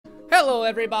Hello,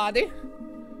 everybody.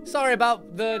 Sorry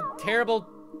about the terrible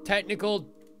technical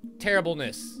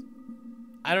terribleness.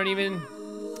 I don't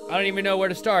even know where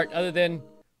to start other than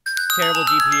terrible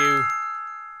GPU,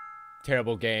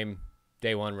 terrible game,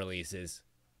 day one releases,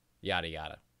 yada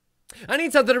yada. I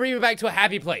need something to bring me back to a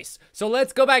happy place. So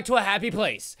let's go back to a happy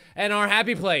place. And our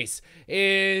happy place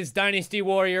is Dynasty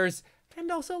Warriors and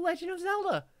also Legend of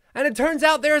Zelda. And it turns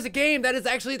out there is a game that is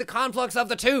actually the conflux of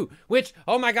the two, which,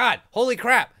 oh my god, holy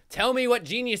crap. Tell me what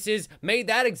geniuses made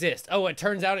that exist. Oh, it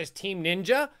turns out it's Team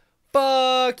Ninja?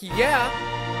 Fuck yeah.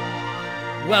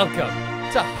 Welcome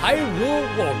to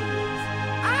Hyrule Warriors.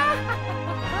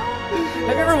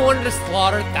 Have you ever wanted to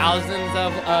slaughter thousands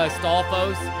of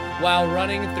Stalfos while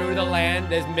running through the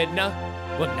land as Midna?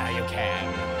 Well, now you can.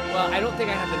 Well, I don't think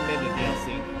I have the Midna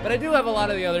DLC, but I do have a lot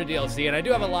of the other DLC, and I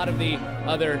do have a lot of the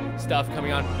other stuff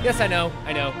coming on. Yes, I know,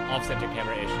 off-center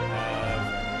camera-ish.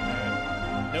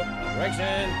 Nope, wrong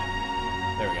direction.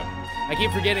 There we go. I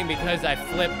keep forgetting because I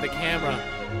flipped the camera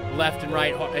left and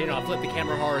right, you know, I flipped the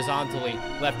camera horizontally.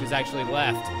 Left is actually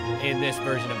left in this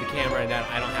version of the camera, and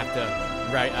I don't have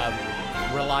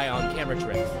to rely on camera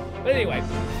tricks. But anyway,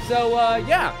 so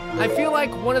yeah, I feel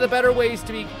like one of the better ways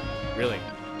to be, really.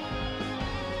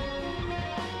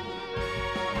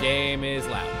 Game is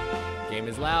loud. Game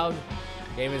is loud.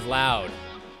 Game is loud.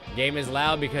 Game is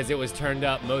loud because it was turned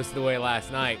up most of the way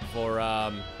last night for,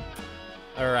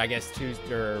 or I guess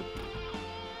Tuesday, or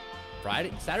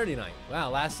Saturday night.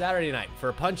 Wow, last Saturday night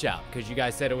for Punch-Out because you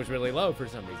guys said it was really low for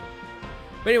some reason.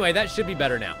 But anyway, that should be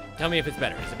better now. Tell me if it's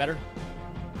better. Is it better?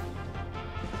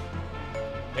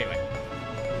 Anyway,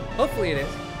 hopefully it is,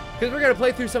 because we're gonna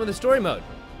play through some of the story mode.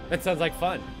 That sounds like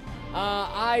fun.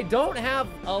 I don't have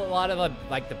a lot of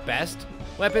like the best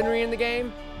weaponry in the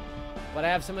game, but I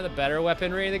have some of the better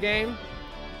weaponry in the game.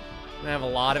 I have a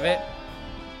lot of it.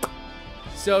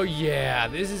 So yeah,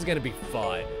 this is gonna be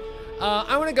fun.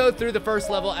 I want to go through the first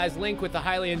level as Link with the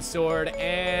Hylian sword,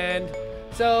 and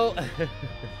so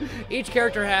each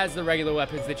character has the regular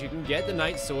weapons that you can get, the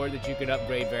Knight sword that you can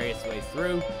upgrade various ways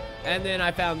through, and then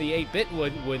I found the 8-bit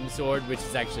wooden sword, which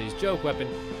is actually his joke weapon,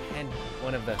 and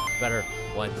one of the better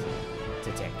ones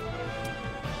to take.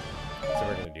 So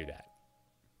we're gonna do that.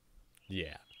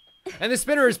 Yeah. And the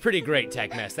spinner is pretty great,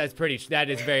 Tech Mess. That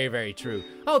is very, very true.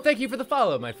 Oh, thank you for the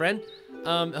follow, my friend.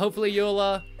 Hopefully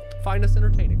you'll find us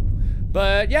entertaining.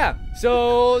 But yeah,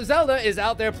 so Zelda is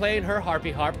out there playing her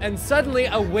harpy harp, and suddenly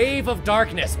a wave of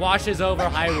darkness washes over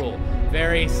Hyrule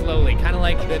very slowly, kind of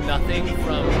like the nothing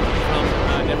from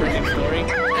Neverending Story.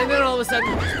 And then all of a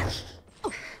sudden,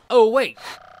 oh wait,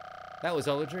 that was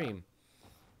all a dream.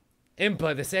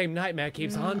 Impa, the same nightmare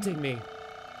keeps haunting me.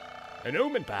 An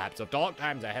omen, perhaps, of dark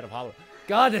times ahead of Hollow.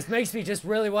 God, this makes me just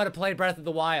really want to play Breath of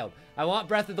the Wild. I want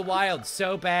Breath of the Wild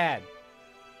so bad.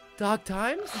 Dark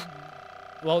times?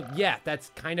 Well, yeah, that's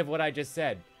kind of what I just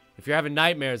said. If you're having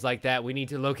nightmares like that, we need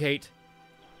to locate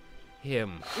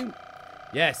him.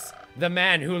 Yes, the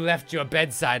man who left your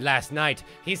bedside last night.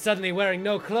 He's suddenly wearing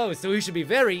no clothes, so he should be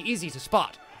very easy to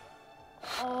spot.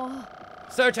 Oh.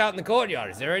 Search out in the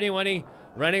courtyard. Is there anyone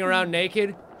running around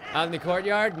naked out in the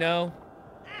courtyard? No.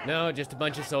 No, just a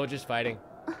bunch of soldiers fighting.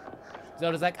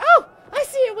 Zelda's like, oh, I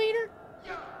see a wiener.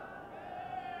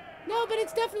 No, but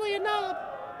it's definitely a knob.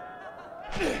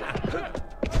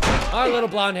 Our little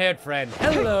blonde-haired friend.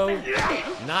 Hello.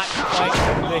 Not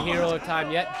quite the hero of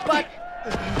time yet, but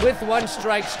with one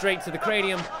strike straight to the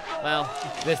cranium, well,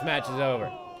 this match is over.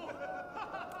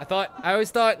 I always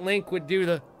thought Link would do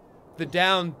the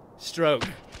down stroke.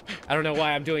 I don't know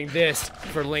why I'm doing this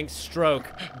for Link's stroke,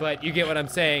 but you get what I'm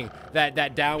saying.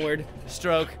 That downward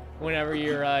stroke whenever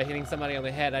you're hitting somebody on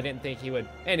the head. I didn't think he would.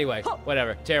 Anyway,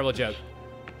 whatever. Terrible joke.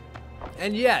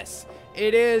 And yes,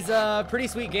 it is a pretty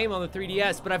sweet game on the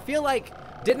 3DS, but I feel like,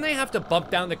 didn't they have to bump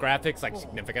down the graphics like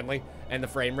significantly and the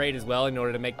frame rate as well in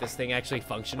order to make this thing actually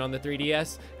function on the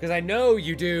 3DS? Because I know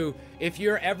you do. If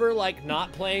you're ever like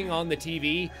not playing on the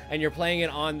TV and you're playing it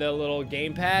on the little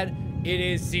gamepad, it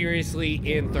is seriously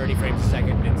in 30 frames a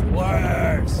second. It's the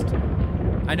worst.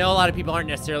 I know a lot of people aren't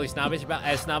necessarily snobbish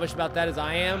about that as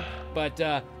I am, but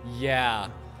yeah.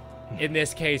 In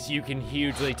this case, you can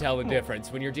hugely tell the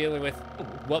difference when you're dealing with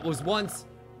what was once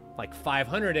like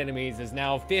 500 enemies is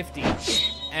now 50,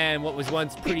 and what was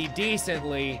once pretty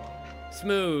decently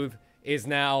smooth is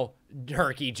now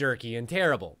herky-jerky and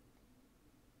terrible.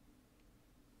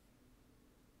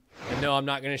 And no, I'm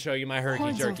not going to show you my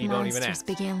herky-jerky, don't even ask.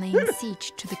 Hordes of monsters began laying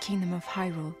siege to the kingdom of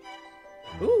Hyrule.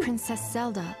 Ooh. Princess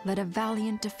Zelda led a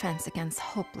valiant defense against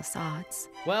hopeless odds.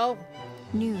 Well,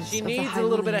 News she of needs the a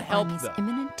little bit of Hyrule help, army's though.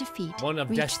 imminent defeat One of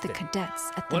reached the destiny.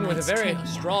 cadets at the One with a knight's very training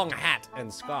strong yard. hat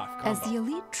and scarf combo. As the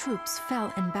elite troops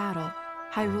fell in battle,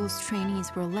 Hyrule's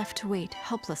trainees were left to wait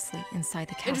helplessly inside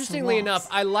the castle Interestingly walls. enough,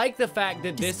 I like the fact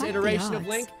that this Despite the iteration of odds,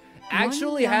 Link one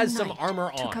actually young has some knight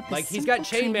armor took on. up a Like, he's got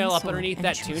simple chainmail up sword underneath and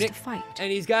that chose tunic, to fight.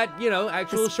 and he's got, you know,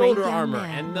 actual This brave shoulder young armor,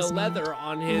 man and the was leather named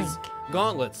on his Link.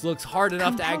 gauntlets looks hard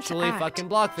enough to Compelled actually act, fucking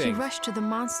block He things. rushed to the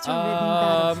monster-ridden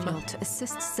battlefield to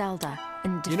assist Zelda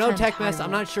and defend You know, Tech Mess, I'm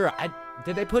Hyrule. not sure.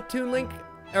 Did they put Toon Link?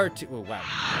 Or, oh, wow.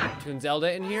 Toon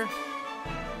Zelda in here?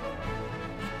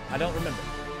 I don't remember.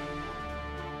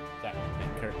 Sorry,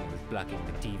 that curtain was blocking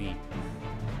the TV.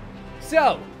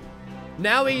 So,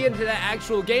 now we get into the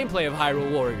actual gameplay of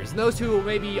Hyrule Warriors. And those who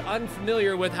may be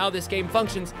unfamiliar with how this game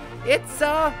functions, it's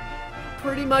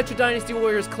pretty much a Dynasty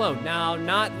Warriors clone. Now,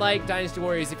 not like Dynasty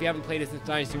Warriors if you haven't played it since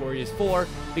Dynasty Warriors 4,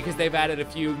 because they've added a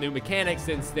few new mechanics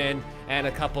since then, and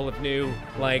a couple of new,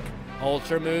 like,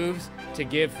 ultra moves to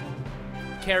give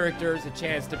characters a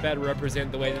chance to better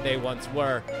represent the way that they once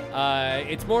were.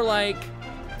 It's more like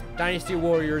Dynasty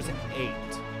Warriors 8,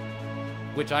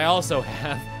 which I also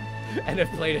have and have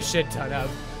played a shit ton of.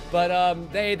 But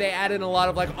they add in a lot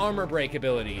of like armor break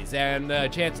abilities and a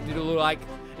chance to do like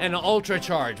an ultra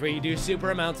charge where you do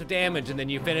super amounts of damage and then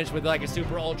you finish with like a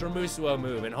super ultra Musuo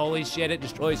move, and holy shit, it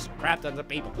destroys crap tons of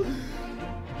people.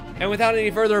 And without any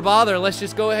further bother, let's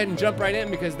just go ahead and jump right in,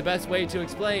 because the best way to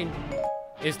explain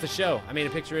is to show. I mean, a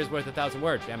picture is worth 1,000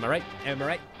 words. Am I right? Am I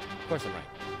right? Of course I'm right.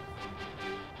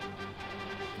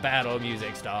 Battle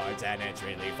music starts and it's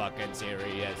really fucking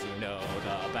serious. You know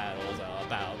the battle's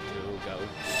about to go.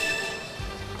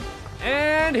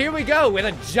 And here we go with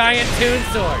a giant Toon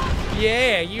Sword.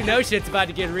 Yeah, you know shit's about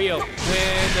to get real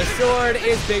when the sword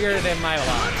is bigger than my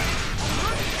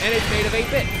life. And it's made of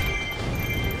 8 bits.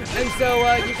 And so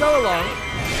you go along.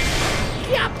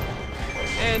 Yep.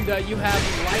 And you have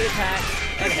light attacks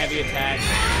and heavy attacks.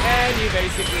 And you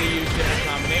basically use different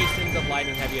combinations of light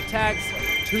and heavy attacks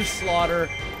to slaughter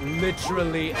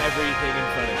literally everything in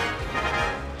front of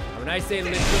you. When I say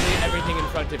literally everything in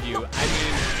front of you, I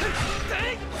mean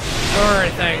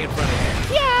everything in front of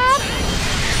you.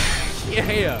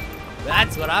 Yeah,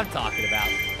 that's what I'm talking about.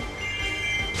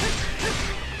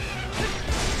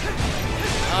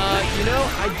 You know,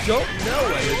 I don't know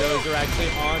whether those are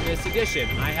actually on this edition.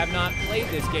 I have not played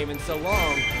this game in so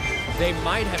long. They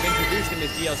might have introduced them as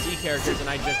DLC characters, and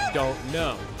I just don't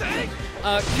know.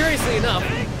 Curiously enough,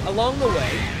 along the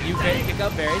way, you can pick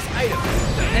up various items.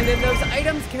 And then those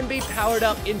items can be powered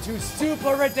up into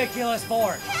super ridiculous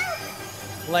forms.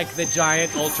 Like the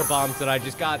giant ultra bombs that I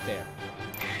just got there.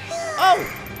 Oh!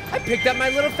 I picked up my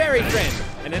little fairy friend.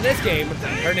 And in this game,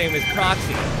 her name is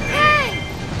Proxy. Hey!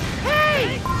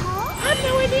 Hey! I'm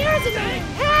nowhere near as annoying.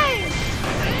 Hey!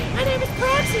 My name is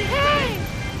Proxy. Hey!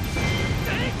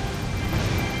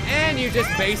 And you just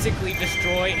basically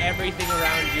destroy everything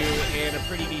around you in a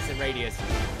pretty decent radius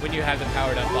when you have the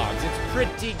powered up bombs. It's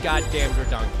pretty goddamn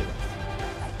redonkulous.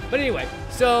 But anyway,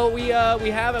 so we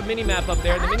have a mini-map up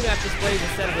there, and the mini-map displays a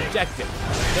set of objectives.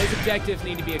 Those objectives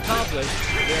need to be accomplished,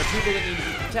 there are people that need to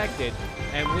be protected,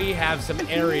 and we have some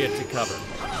area to cover.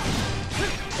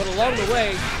 But along the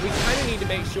way, we kind of need to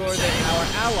make sure that our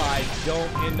allies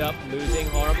don't end up losing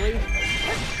horribly.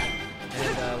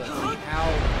 And let's see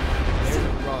how... There's a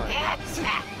run.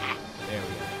 There we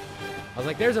go. I was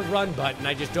like, there's a run button.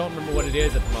 I just don't remember what it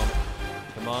is at the moment.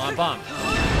 Come on, bomb.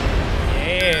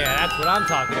 Yeah, that's what I'm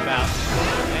talking about.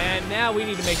 And now we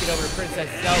need to make it over to Princess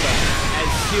Zelda as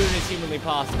soon as humanly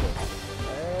possible.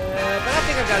 But I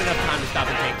think I've got enough time to stop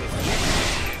and take this.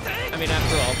 I mean,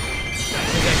 after all,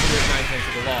 possession is 9/10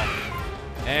 of the law.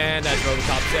 And as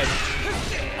Robocop said,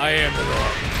 I am the law.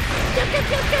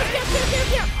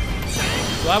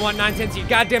 So I want 9/10 of your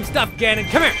goddamn stuff, Ganon.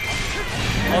 Come here.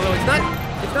 Although it's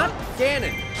not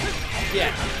Ganon.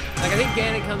 Yeah. Like, I think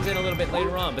Ganon comes in a little bit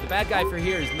later on, but the bad guy for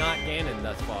here is not Ganon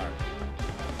thus far.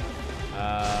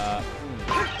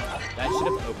 That should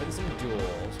have opened some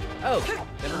doors. Oh,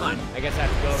 never mind. I guess I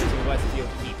have to go over to the Westfield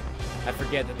Keep. I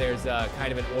forget that there's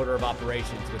kind of an order of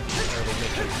operations with these early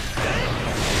missions.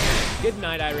 Good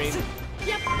night, Irene.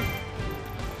 Yep.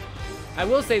 I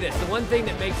will say this, the one thing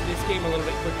that makes this game a little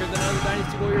bit quicker than other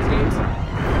Dynasty Warriors games,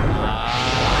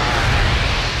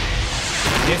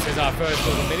 this is our first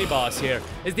little mini-boss here,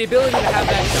 is the ability to have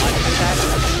that dodge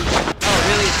attack. Oh,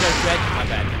 really? It's Judge Dredd? My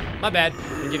bad. My bad.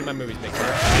 I'm getting my movies mixed up.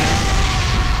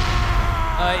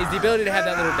 Is the ability to have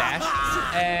that little dash,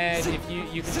 and if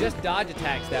you can just dodge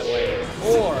attacks that way,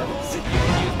 or you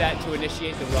can use that to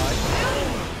initiate the run.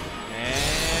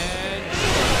 And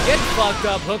get fucked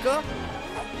up hooker.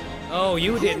 Oh,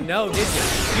 you didn't know, did you?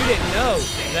 You didn't know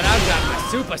that I've got my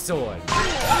super sword.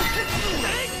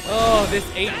 Oh, this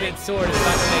 8-bit sword is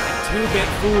about to make a 2-bit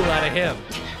fool out of him.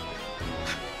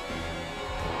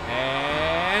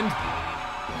 And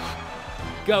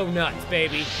go nuts,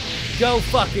 baby. Go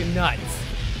fucking nuts.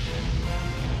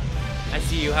 I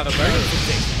see you have a burning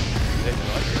sensation.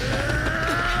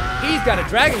 He's got a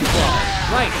dragon claw.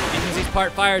 Right, because he's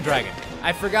part fire dragon.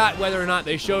 I forgot whether or not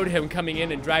they showed him coming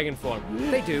in dragon form.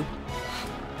 They do.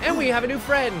 And we have a new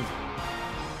friend.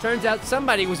 Turns out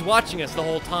somebody was watching us the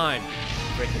whole time.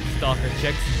 Freaking stalker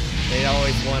chicks. They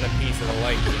always want a piece of the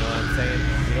light, you know what I'm saying?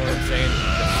 You know what I'm saying?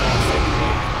 The sausage.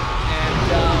 And,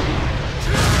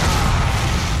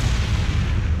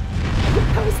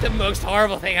 that was the most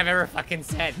horrible thing I've ever fucking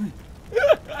said.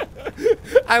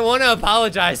 I want to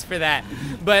apologize for that,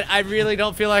 but I really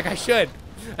don't feel like I should.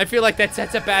 I feel like that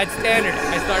sets a bad standard if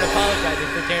I start apologizing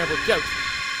for terrible jokes.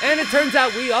 And it turns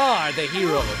out we are the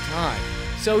hero of time.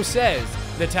 So says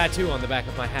the tattoo on the back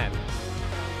of my hand.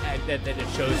 And that it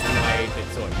shows me my 8-bit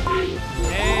sword.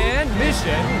 And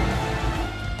mission.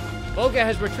 Volga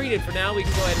has retreated for now. We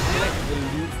can go ahead and collect the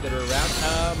loot that are around.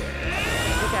 I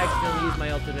think I accidentally used my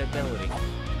alternate ability.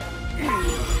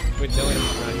 With no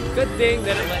enemies around here. Good thing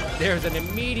that there's an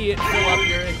immediate fill up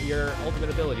your ultimate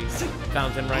abilities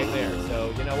fountain right there.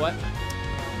 So, you know what?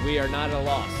 We are not at a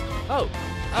loss. Oh,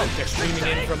 they're streaming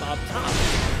in from up top.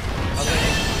 Okay,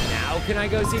 now can I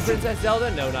go see Princess Zelda?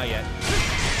 No, not yet.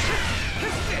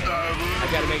 I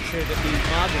gotta make sure that these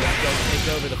modules don't take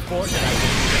over the fort that I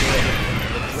just created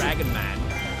from the Dragon Man.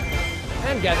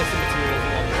 And gather some materials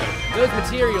along the way. Those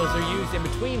materials are used in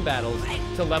between battles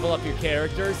to level up your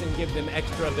characters and give them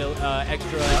extra attacks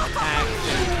and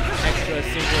extra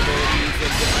super abilities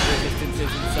and different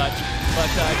resistances and such. But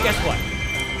guess what?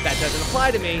 That doesn't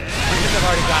apply to me because I've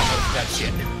already got most of that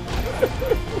shit.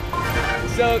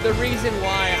 So the reason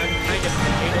why I'm kind of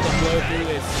able to blow through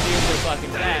this super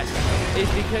fucking fast is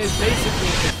because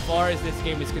basically, as far as this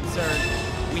game is concerned,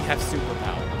 we have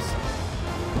superpowers.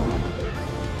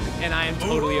 And I am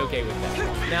totally okay with that.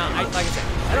 Now, like I said,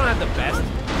 I don't have the best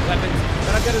weapons,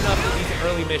 but I've got enough that these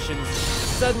early missions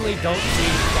suddenly don't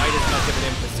seem quite as much of an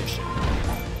imposition.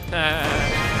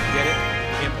 Get it?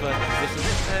 Imposition.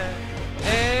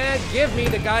 And give me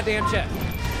the goddamn chest.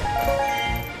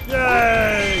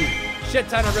 Yay! Shit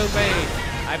ton of rupees.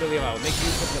 I believe I will make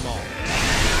use of them all.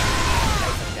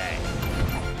 Okay.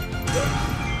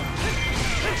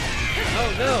 Oh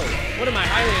no! One of my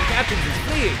Hylian captains is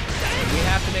fleeing. We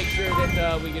have to make sure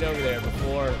that we get over there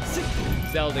before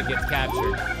Zelda gets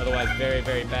captured. Otherwise, very,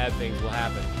 very bad things will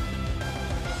happen.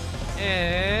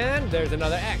 And there's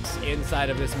another X inside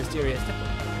of this mysterious temple.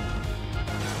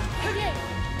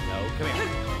 No, come here.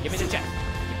 Give me the chest.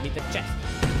 Give me the chest.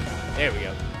 There we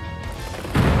go.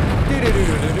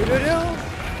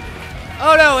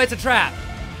 Oh no, it's a trap.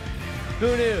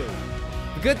 Who knew?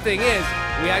 The good thing is,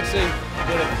 we actually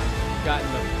would have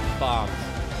gotten the bombs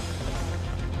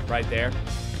right there.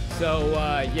 So,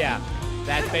 yeah,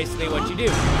 that's basically what you do.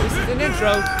 This is an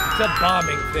intro to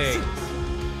bombing things.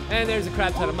 And there's a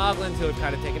crap ton of Moglins who have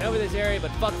kind of taken over this area,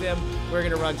 but fuck them. We're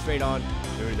gonna run straight on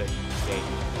through the gate.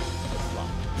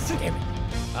 Damn it.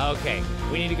 Okay,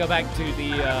 we need to go back to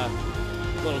the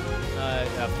little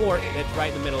fort that's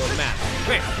right in the middle of the map.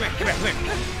 Come here, come here, come here, come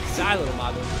here. Die, little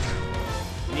Moglin.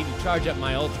 I need to charge up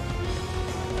my ultra.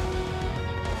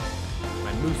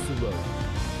 My Musuo.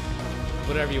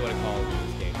 Whatever you want to call it in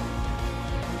this game.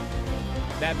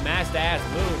 That masked ass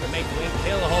move that makes Link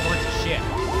kill a whole bunch of shit.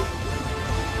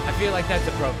 I feel like that's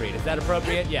appropriate. Is that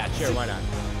appropriate? Yeah, sure, why not?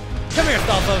 Come here,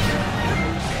 Stalfos.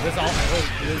 This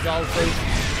all face.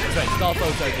 That's right,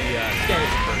 Stalfos are the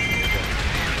skeleton version.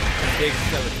 Big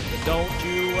skeletons. But don't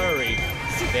you worry.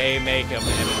 They make them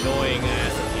an annoying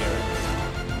ass appearance.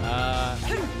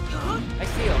 I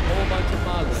see a whole bunch of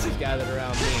Moglins gathered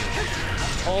around me.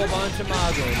 Whole bunch of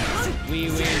Moglins. Wee.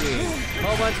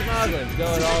 Whole bunch of Moglins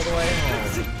going all the way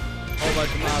home. Whole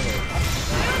bunch of Moglins.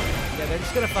 Yeah, they're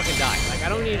just gonna fucking die. Like I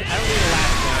don't need a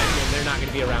last line when they're not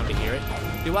gonna be around to hear it.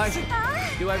 Do I?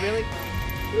 Do I really?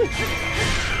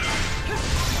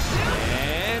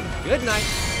 And good night.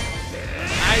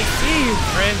 I see you,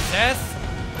 princess.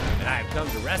 And I've come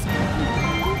to rescue you.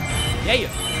 Yeah.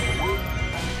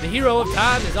 The hero of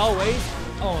time is always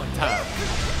on time.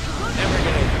 And we're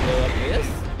gonna blow up this,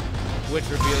 which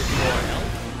reveals more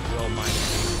health. Roll minus.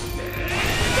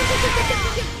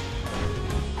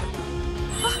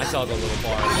 I saw the little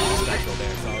bar special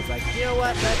there, so I was like, you know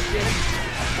what?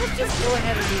 Let's just go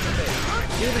ahead and do the thing.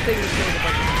 Do the thing that kills a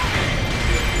bunch of people.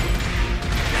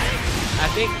 I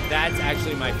think that's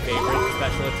actually my favorite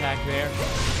special attack there.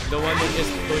 The one that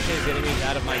just pushes enemies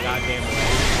out of my goddamn way.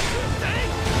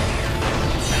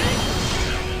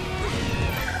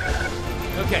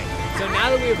 Okay, so now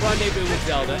that we have rendezvoused with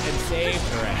Zelda and saved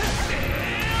her ass,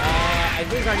 I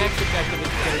think our next objective is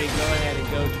going to be go ahead and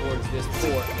go towards this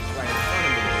fort that's right in front of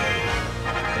me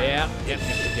here. Yep.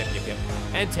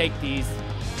 And take these.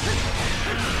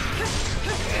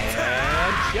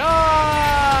 And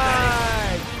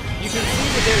charge! You can see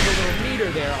that there's a little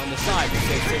meter there on the side that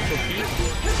says Central Peak,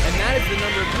 and that is the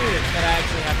number of units that I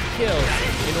actually have to kill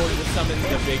in order to summon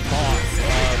the big boss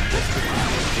of this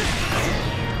particular.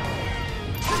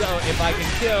 So if I can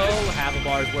kill half a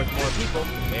bar's worth more people,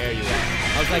 there you go.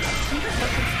 I was like, keep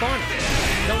fucking spawning.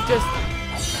 Don't just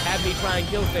have me try and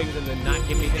kill things and then not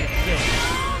give me things to kill.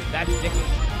 That's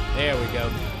ridiculous. There we go.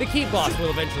 The key boss will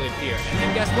eventually appear. And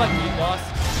then guess what, key boss?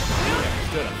 You never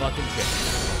stood a fucking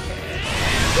chance.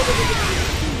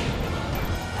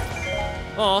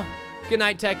 Aw, good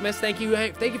night, Techmas. Thank you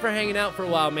for hanging out for a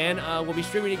while, man. We'll be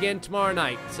streaming again tomorrow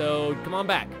night, so come on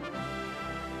back.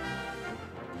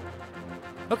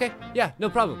 Okay, yeah, no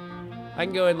problem. I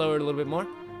can go ahead and lower it a little bit more.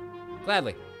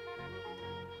 Gladly.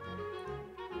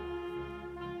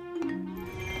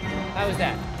 How was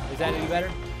that? Is that any better?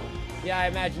 Yeah, I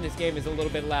imagine this game is a little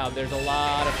bit loud. There's a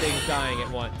lot of things dying at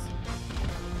once.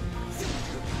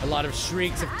 A lot of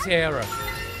shrieks of terror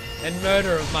and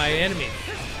murder of my enemy.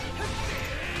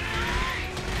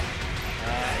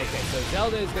 Okay, so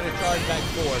Zelda is going to charge back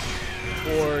forth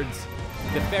towards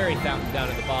the fairy fountain down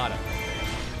at the bottom.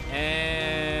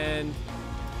 And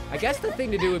I guess the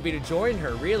thing to do would be to join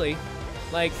her, really.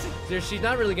 Like, she's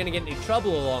not really going to get any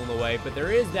trouble along the way, but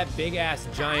there is that big-ass,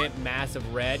 giant mass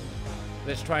of red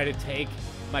that's trying to take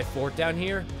my fort down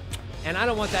here, and I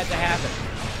don't want that to happen.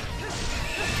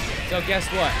 So guess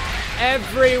what?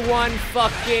 Everyone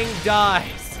fucking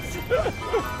dies.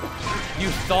 You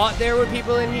thought there were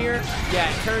people in here? Yeah,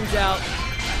 it turns out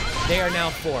they are now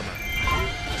former.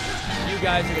 You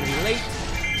guys are going to be late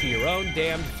to your own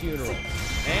damned funeral.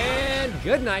 And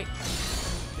good night.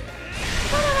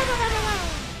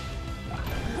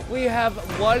 We have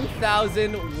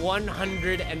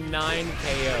 1,109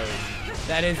 KOs.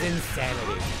 That is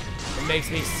insanity. It makes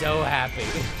me so happy.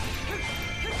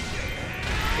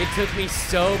 It took me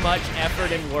so much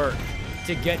effort and work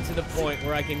to get to the point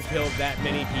where I can kill that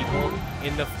many people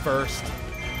in the first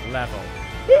level.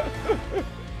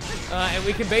 And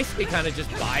we can basically kind of just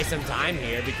buy some time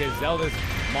here because Zelda's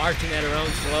marching at her own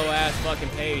slow-ass fucking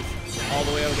pace all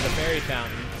the way over to the fairy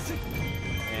fountain.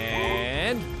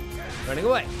 And running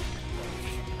away.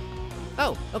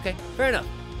 Oh, okay, fair enough.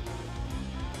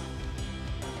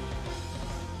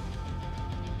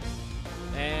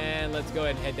 And let's go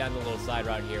ahead and head down the little side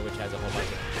route here, which has a whole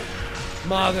bunch of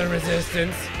Mother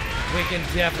resistance. We can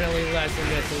definitely lessen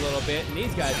this a little bit, and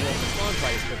these guys won't respond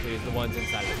quite as quickly as the ones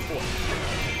inside the fort.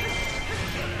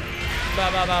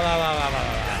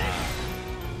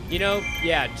 You know,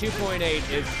 yeah, 2.8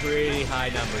 is pretty high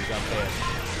numbers up there.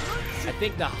 I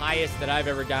think the highest that I've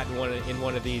ever gotten in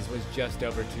one of these was just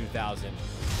over 2,000.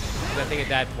 And I think at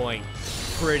that point,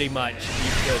 pretty much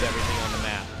you've killed everything on the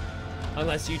map.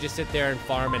 Unless you just sit there and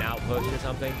farm an outpost or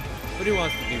something. But who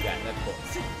wants to do that? That's cool.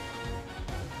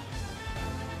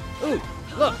 Ooh,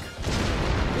 look!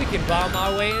 We can bomb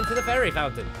our way into the fairy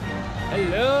fountain.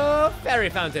 Hello, fairy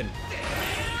fountain.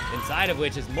 Inside of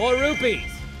which is more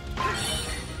rupees.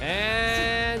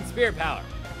 And spirit power.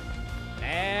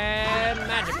 And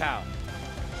magic power.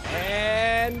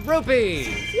 And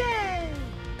rupees! Yay!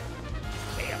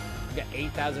 Damn, we got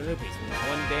 8,000 rupees from this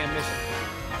one damn mission.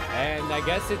 And I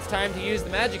guess it's time to use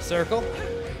the magic circle.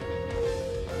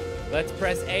 Let's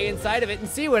press A inside of it and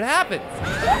see what happens.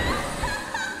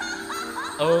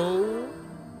 Oh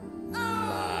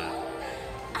my.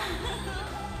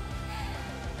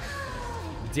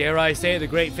 Dare I say the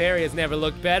Great Fairy has never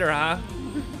looked better, huh?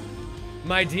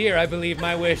 My dear, I believe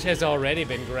my wish has already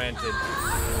been granted.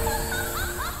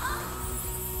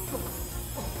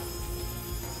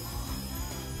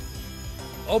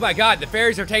 Oh my god, the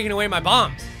fairies are taking away my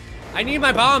bombs. I need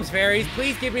my bombs, fairies.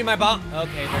 Please give me my bomb.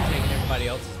 Okay, they're taking everybody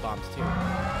else's bombs too.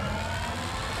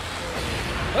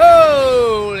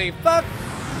 Holy fuck!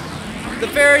 The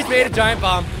fairies made a giant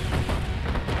bomb.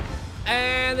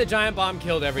 And the giant bomb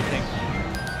killed everything.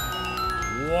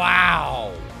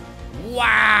 Wow.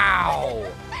 Wow!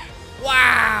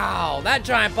 Wow! That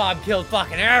giant bomb killed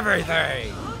fucking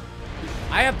everything!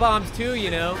 I have bombs too,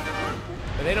 you know,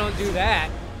 but they don't do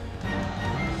that.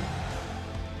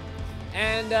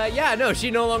 And yeah, no,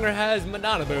 she no longer has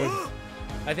Madonna boots.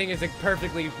 I think it's a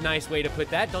perfectly nice way to put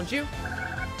that, don't you?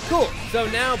 Cool. So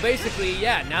now, basically,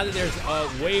 yeah, now that there's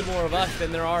way more of us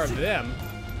than there are of them,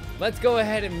 let's go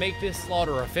ahead and make this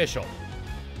slaughter official.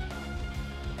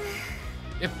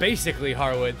 Basically,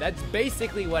 Harwood, that's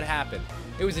basically what happened.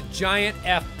 It was a giant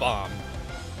F-bomb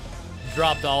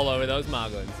dropped all over those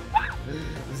Moglins.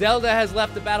 Zelda has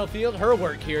left the battlefield. Her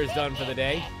work here is done for the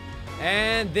day.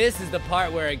 And this is the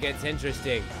part where it gets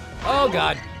interesting. Oh,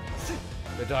 God.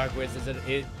 The Dark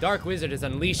Wizard is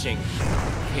unleashing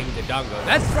King Dodongo.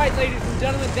 That's right, ladies and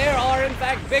gentlemen. There are, in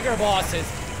fact, bigger bosses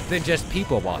than just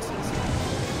people bosses.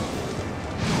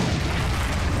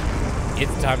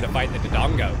 It's time to fight the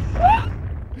Dodongo.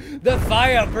 The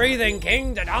fire-breathing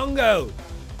King Dodongo.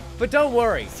 But don't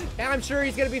worry, I'm sure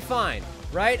he's gonna be fine,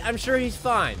 right? I'm sure he's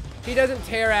fine. He doesn't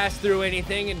tear ass through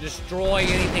anything and destroy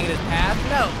anything in his path.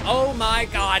 No, oh my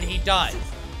God, he does.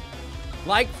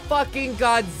 Like fucking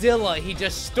Godzilla, he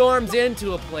just storms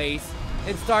into a place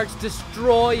and starts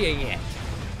destroying it.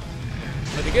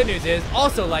 But the good news is,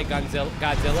 also like Godzilla,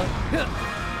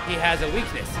 he has a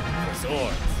weakness for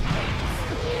swords.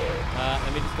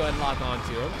 Let me just go ahead and lock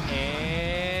onto him,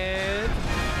 and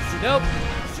nope.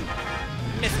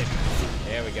 Miss it.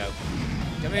 There we go.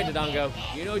 Come here, Dodongo.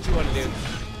 You know what you want to do.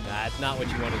 That's not what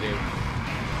you want to do.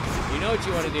 You know what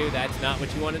you want to do. That's not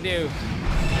what you want to do.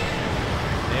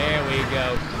 There we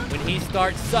go. When he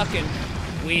starts sucking,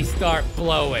 we start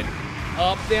blowing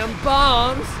up them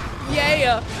bombs.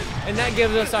 Yeah. And that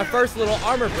gives us our first little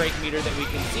armor break meter that we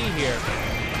can see here.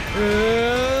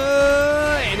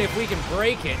 And if we can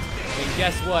break it, then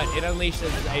guess what? It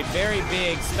unleashes a very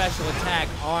big special attack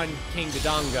on King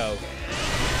Dodongo.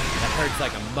 That hurts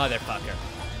like a motherfucker.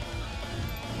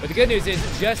 But the good news is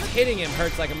just hitting him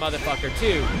hurts like a motherfucker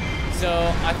too.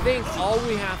 So I think all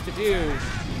we have to do...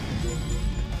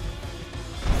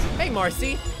 Hey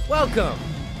Marcy, welcome.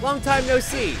 Long time no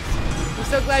see. I'm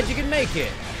so glad you can make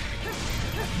it.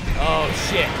 Oh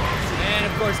shit. And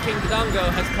of course King Dodongo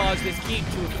has caused this keep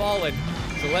to have fallen.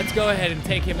 So let's go ahead and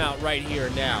take him out right here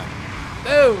now.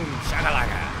 Boom!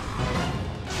 Shakalaka!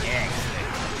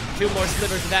 Excellent. 2 more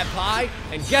slivers of that pie,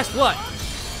 and guess what?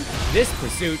 This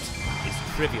pursuit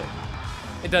is trivial.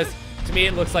 It does, to me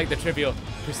it looks like the Trivial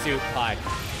Pursuit pie.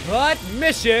 But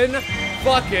mission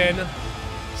fucking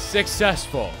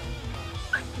successful.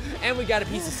 And we got a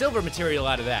piece of silver material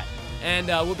out of that. And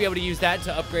we'll be able to use that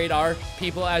to upgrade our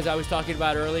people, as I was talking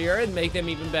about earlier, and make them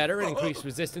even better and increase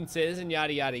resistances and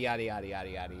yada, yada, yada, yada, yada,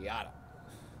 yada, yada.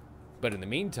 But in the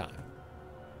meantime,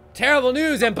 terrible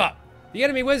news, Impa! The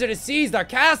enemy wizard has seized our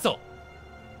castle!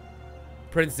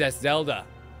 Princess Zelda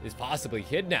is possibly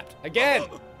kidnapped. Again!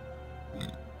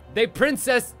 They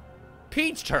Princess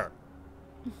Peached her.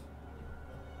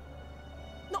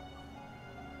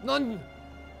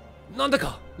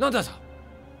 Nandaka.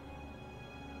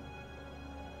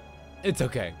 It's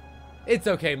okay. It's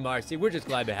okay, Marcy. We're just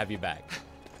glad to have you back.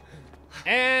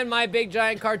 And my big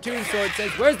giant cartoon sword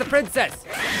says, where's the princess?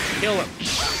 Kill him.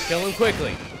 Kill him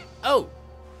quickly. Oh.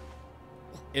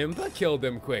 Impa killed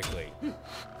him quickly.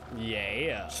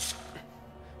 Yeah.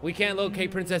 We can't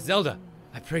locate Princess Zelda.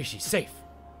 I pray she's safe.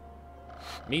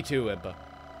 Me too, Impa.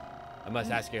 I must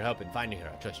ask your help in finding her.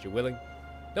 I trust you're willing.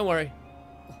 Don't worry.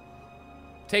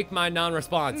 Take my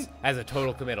non-response as a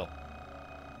total committal.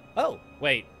 Oh,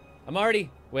 wait. I'm already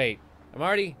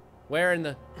wearing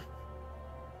the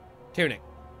tunic.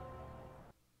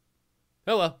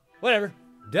 Oh well, whatever.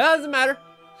 Doesn't matter.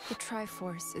 The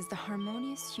Triforce is the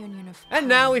harmonious union of And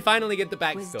now we finally get the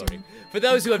backstory. wisdom, For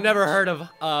those who have never heard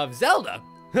of Zelda,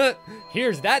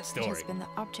 here's that It story. has been the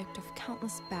object of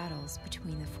countless battles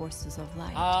between the forces of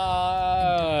light.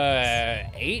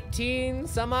 18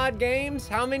 some odd games?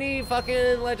 How many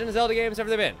fucking Legend of Zelda games have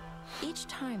there been? Each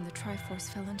time the Triforce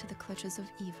fell into the clutches of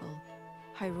evil,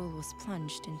 Hyrule was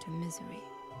plunged into misery.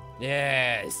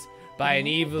 Yes, by an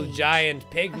evil giant A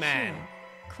pigman. hero,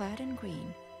 clad in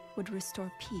green, would restore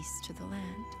peace to the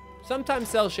land. Sometimes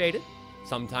cel-shaded,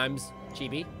 sometimes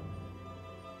chibi,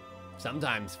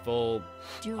 sometimes full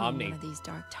During Omni. one of these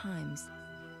dark times,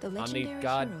 the legendary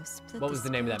God. hero split What the was the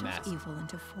name of that spirit mask? evil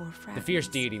into 4 fragments, The fierce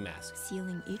deity mask.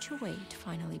 sealing each away to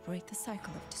finally break the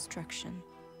cycle of destruction.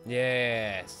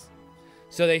 Yes.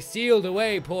 So they sealed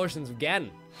away portions of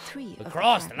Ganon. 3 of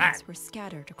Across the the fragments land. were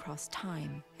scattered across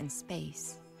time and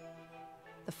space.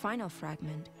 The final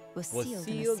fragment was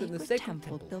sealed in a sacred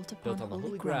temple built upon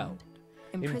holy ground,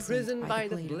 imprisoned by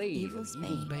the blade of evil's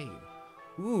Evil's bane. Bane.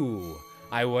 Ooh,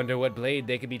 I wonder what blade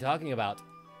they could be talking about.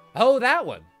 Oh, that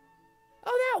one.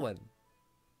 Oh, that one.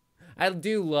 I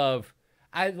do love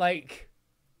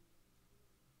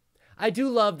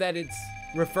that it's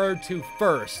referred to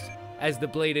first as the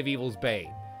Blade of Evil's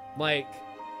Bane. Like,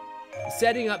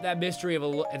 setting up that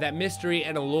mystery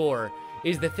and allure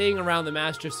is the thing around the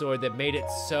Master Sword that made it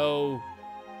so,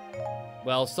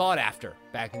 well, sought after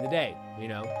back in the day, you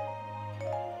know?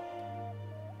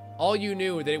 All you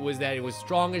knew that it was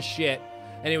strong as shit,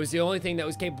 and it was the only thing that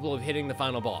was capable of hitting the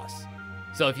final boss.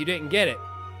 So if you didn't get it,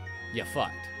 you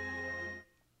fucked.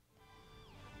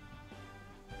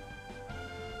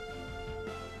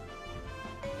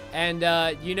 And,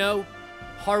 you know,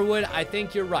 Harwood, I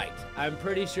think you're right. I'm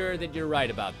pretty sure that you're right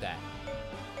about that.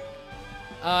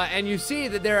 And you see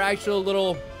that there are actual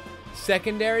little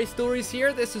secondary stories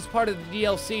here. This is part of the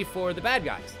DLC for the bad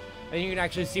guys. And you can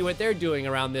actually see what they're doing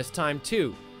around this time,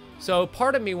 too. So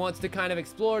part of me wants to kind of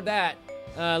explore that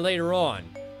later on.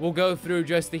 We'll go through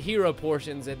just the hero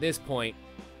portions at this point.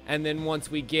 And then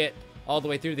once we get all the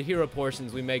way through the hero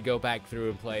portions, we may go back through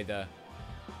and play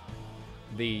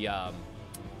the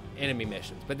enemy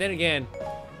missions. But then again,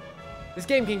 this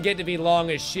game can get to be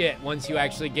long as shit once you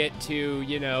actually get to,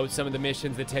 you know, some of the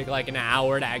missions that take like an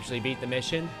hour to actually beat the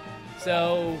mission.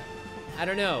 So, I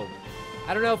don't know.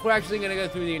 I don't know if we're actually going to go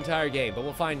through the entire game, but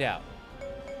we'll find out.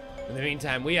 In the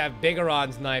meantime, we have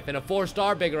Bigoron's knife and a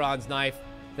 4-star Bigoron's knife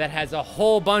that has a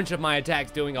whole bunch of my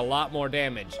attacks doing a lot more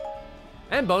damage.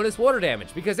 And bonus water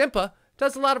damage, because Impa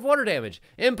does a lot of water damage.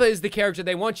 Impa is the character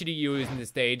they want you to use in this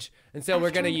stage, and so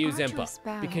we're gonna use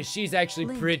Impa because she's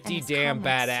actually pretty damn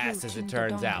badass, as it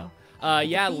turns out.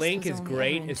 Yeah, Link is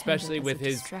great, especially with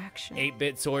his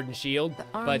 8-bit sword and shield,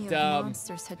 but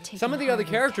some of the other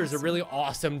characters are really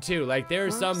awesome too. Like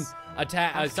there's some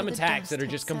attacks that are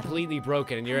just completely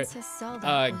broken, and you're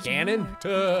Ganon.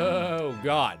 Oh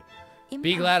God.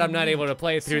 Be glad I'm not able to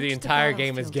play through the entire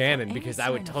game as Ganon, because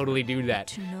I would totally do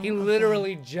that. He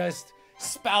literally just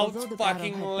spouts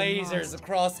fucking lasers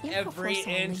across every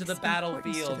inch of the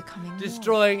battlefield,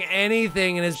 destroying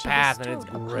anything in his path, and it's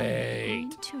great.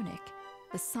 Tunic,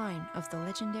 the sign of the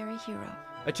legendary hero.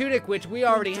 A tunic which we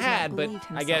already had, but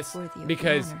I guess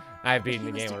because I've beaten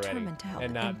the game already,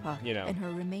 and not, you know, and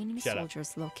her remaining shut up.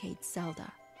 soldiers locate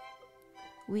Zelda.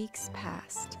 Weeks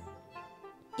passed.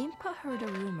 Impa heard a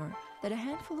rumor that a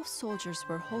handful of soldiers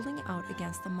were holding out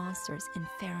against the monsters in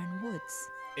Farron Woods.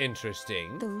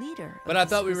 Interesting. The leader. But I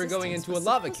thought we were going into a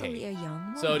lava cave. A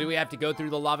young so do we have to go through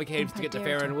the lava caves to get to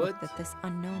Farron Woods? That this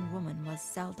unknown woman was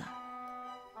Zelda.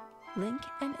 Link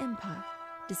and Impa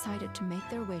decided to make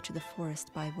their way to the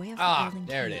forest by way of the Rolling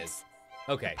there it Caves. is.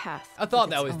 Okay. Path I thought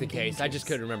with that its was the own case. I just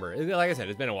couldn't remember. Like I said,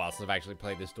 it's been a while since I've actually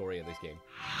played the story of this game.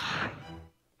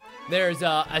 There's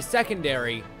a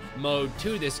secondary mode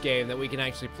to this game that we can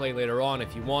actually play later on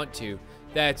if you want to.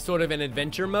 That's sort of an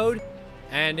adventure mode,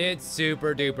 and it's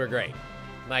super duper great.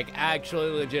 Like actually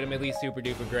legitimately super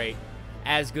duper great.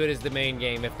 As good as the main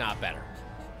game, if not better.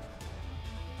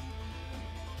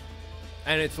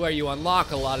 And it's where you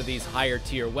unlock a lot of these higher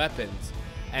tier weapons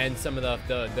and some of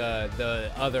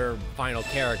the other final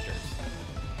characters.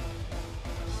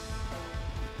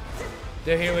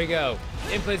 So here we go.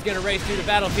 Impa's gonna race through the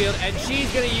battlefield, and she's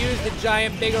gonna use the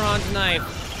giant Bigoron's knife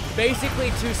basically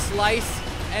to slice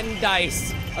and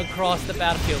dice across the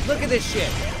battlefield. Look at this shit.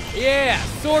 Yeah,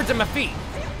 swords at my feet.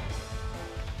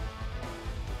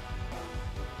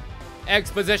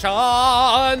 Exposition!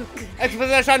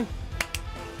 Exposition!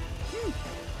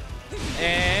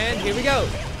 And here we go.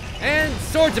 And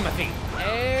swords at my feet.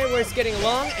 And we're skidding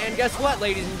along, and guess what,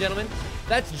 ladies and gentlemen?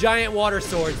 That's giant water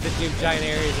swords that do giant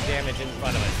areas of damage in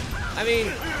front of us. I mean,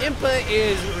 Impa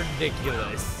is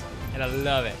ridiculous, and I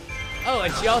love it. Oh,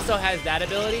 and she also has that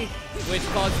ability, which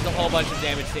causes a whole bunch of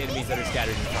damage to enemies that are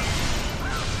scattered in front of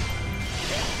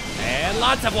us. And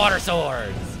lots of water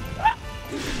swords.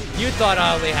 You thought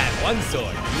I only had one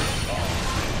sword. You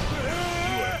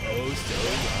are oh so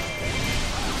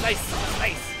wrong. Slice,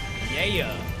 slice,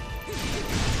 yeah.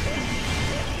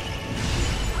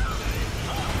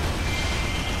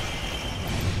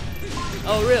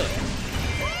 Oh, really?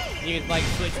 You can, like,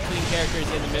 switch between characters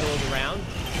in the middle of the round?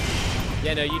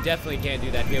 Yeah, no, you definitely can't do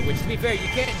that here, which, to be fair, you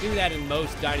can't do that in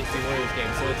most Dynasty Warriors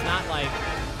games, so it's not, like,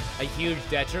 a huge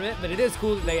detriment, but it is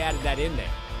cool that they added that in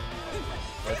there.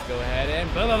 Let's go ahead and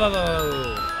boom, boom, boom,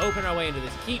 boom. Open our way into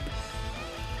this keep.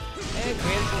 And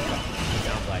create a trouble, it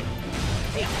sounds like.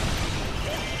 Hey.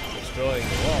 Destroying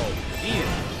the wall. Yeah.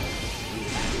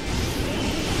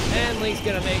 And Link's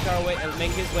gonna make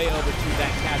his way over to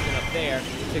that captain up there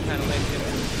to kind of lend him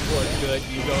some support. Good,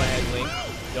 you go ahead, Link.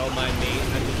 Don't mind me.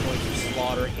 I'm just going to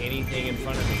slaughter anything in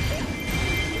front of me.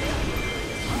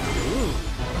 Ooh,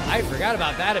 I forgot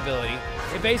about that ability.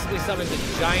 It basically summons a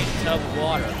giant tub of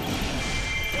water.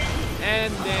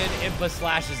 And then Impa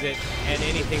slashes it and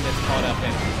anything that's caught up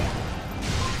in it.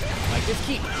 Like this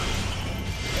keep.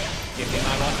 Give me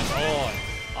my water sword.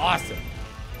 awesome.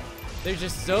 There's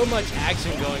just so much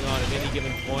action going on at any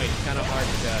given point. It's kind of hard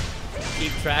to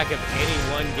keep track of any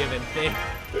one given thing.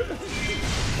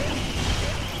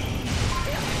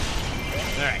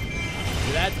 All right,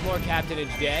 so that's more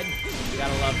Captainage dead. You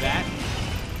gotta love that.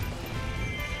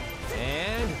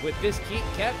 And with this keep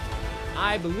kept,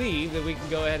 I believe that we can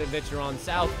go ahead and venture on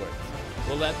southwards.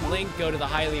 We'll let Link go to the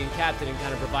Hylian captain and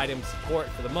kind of provide him support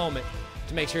for the moment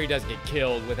to make sure he doesn't get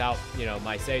killed without, you know,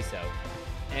 my say-so.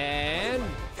 And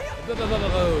nothing.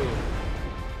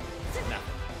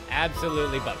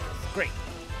 Absolutely bugless. Great.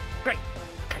 Great.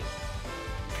 Great.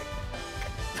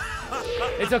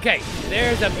 It's okay.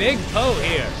 There's a big foe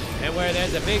here. And where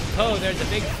there's a big foe, there's a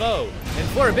big foe. And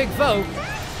for a big foe,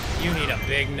 you need a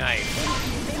big knife.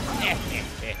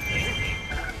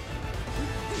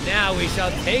 Now we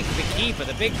shall take the keep of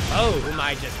the big foe whom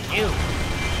I just killed.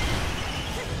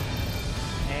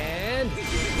 And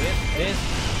with this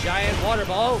giant water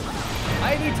ball,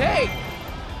 I do take.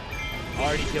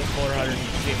 Already killed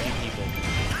 450 people,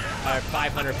 or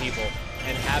 500 people,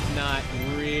 and have not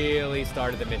really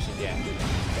started the mission yet.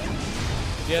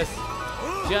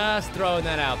 Just throwing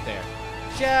that out there.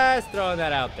 Just throwing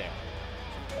that out there.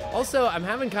 Also, I'm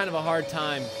having kind of a hard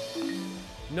time.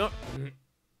 No.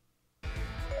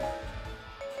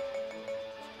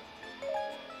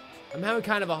 I'm having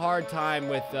kind of a hard time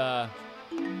with the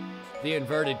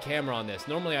inverted camera on this.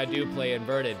 Normally I do play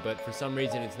inverted, but for some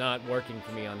reason it's not working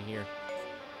for me on here.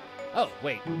 Oh,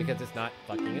 wait, because it's not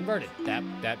fucking inverted.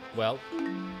 Well,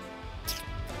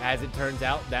 as it turns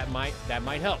out, that might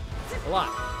help a lot.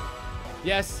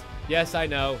 Yes, I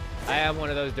know. I am one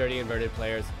of those dirty inverted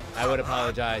players. I would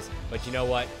apologize, but you know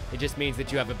what? It just means that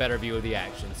you have a better view of the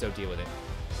action, so deal with it.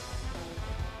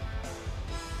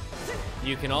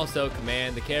 You can also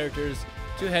command the characters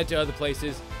to head to other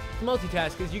places to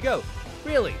multitask as you go.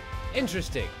 Really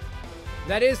interesting.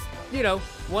 That is, you know,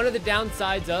 one of the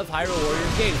downsides of Hyrule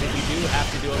Warriors games, that you do have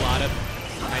to do a lot of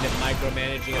kind of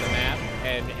micromanaging of the map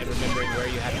and remembering where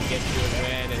you have to get to and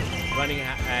when, and running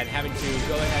and having to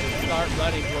go ahead and start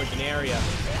running towards an area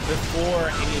before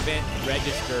any event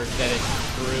registers that it's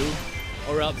through,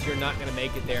 or else you're not going to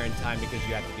make it there in time because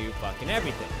you have to do fucking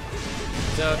everything.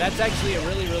 So that's actually a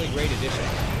really, really great addition.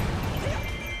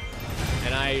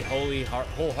 And I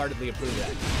wholeheartedly approve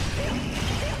that.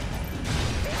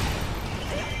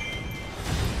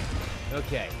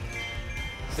 Okay.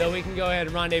 So we can go ahead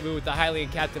and rendezvous with the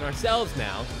Hylian captain ourselves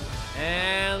now.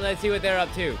 And let's see what they're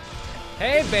up to.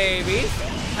 Hey, babies.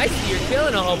 I see you're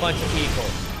killing a whole bunch of people.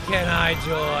 Can I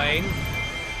join?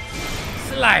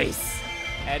 Slice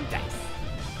and dice.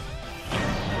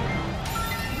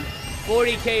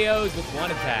 40 KOs with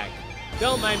one attack.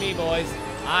 Don't mind me, boys.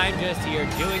 I'm just here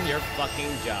doing your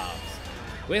fucking jobs.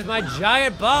 With my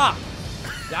giant bomb.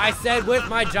 I said with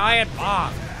my giant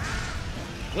bomb.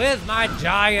 With my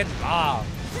giant bomb.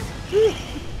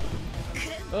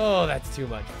 Oh, that's too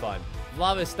much fun.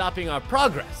 Lava is stopping our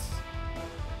progress.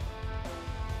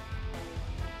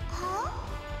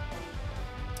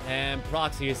 And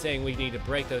Proxy is saying we need to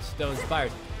break those stone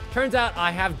spires. Turns out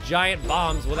I have giant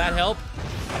bombs. Will that help?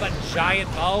 How about giant?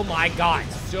 Oh my god,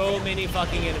 so many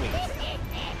fucking enemies.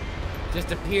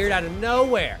 Just appeared out of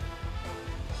nowhere.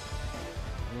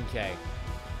 Okay,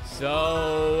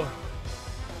 so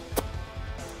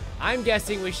I'm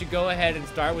guessing we should go ahead and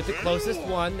start with the closest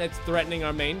one that's threatening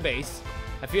our main base.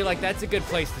 I feel like that's a good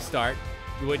place to start,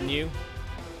 wouldn't you?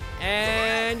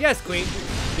 And yes, Queen.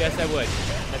 Yes, I would.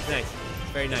 That's nice.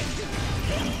 Very nice.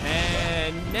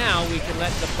 And now we can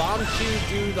let the bomb chew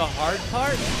do the hard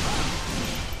part.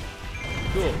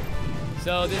 Cool.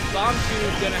 So this bomb chew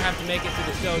is gonna have to make it to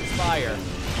the stone spire,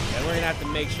 and we're gonna have to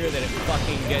make sure that it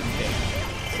fucking gets there.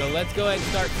 So let's go ahead and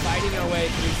start fighting our way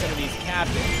through some of these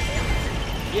captains.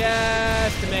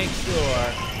 Just to make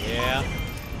sure, yeah,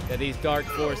 that these dark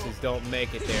forces don't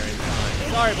make it there in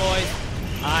time. Sorry, boys.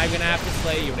 I'm gonna have to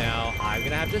slay you now. I'm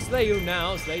gonna have to slay you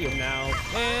now,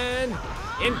 And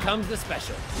in comes the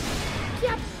special.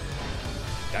 Yep.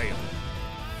 Damn.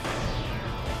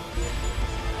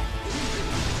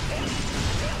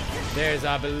 There's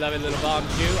our beloved little bomb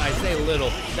chew. I say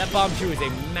little. That bomb chew is a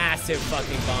massive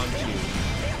fucking bomb chew.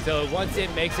 So once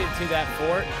it makes it to that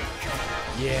fort,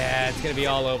 yeah, it's gonna be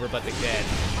all over but the dead.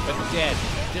 But the dead.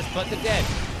 Just but the dead.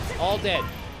 All dead.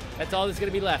 That's all that's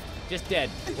gonna be left. Just dead.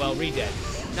 Well, re-dead.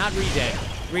 Not re-dead.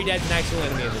 Re-dead's an actual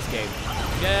enemy in this game.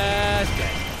 Just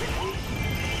dead.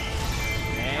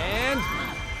 And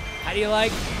how do you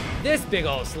like this big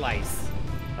old slice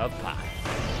of pie?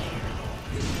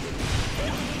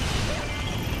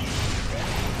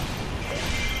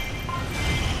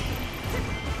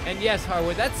 And yes,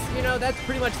 Harwood, that's, you know, that's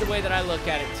pretty much the way that I look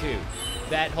at it too.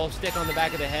 that whole stick on the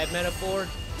back of the head metaphor,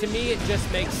 to me it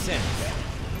just makes sense.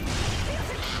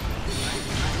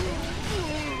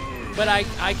 But I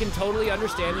can totally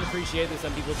understand and appreciate that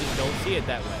some people just don't see it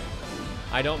that way.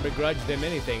 I don't begrudge them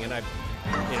anything, and I,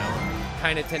 you know,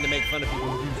 kind of tend to make fun of people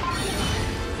who do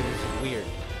because it's just weird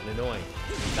and annoying.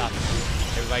 Stop it.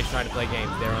 Everybody's trying to play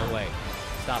games their own way.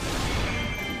 Stop it.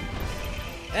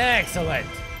 Excellent.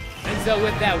 And so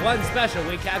with that one special,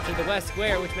 we captured the West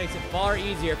Square, which makes it far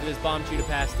easier for this Bombchu to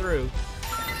pass through.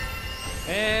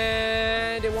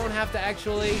 And it won't have to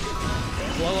actually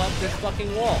blow up this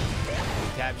fucking wall.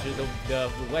 We captured the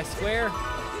West Square.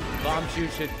 The Bombchu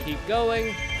should keep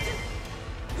going.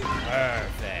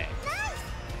 Perfect.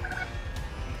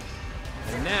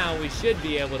 And now we should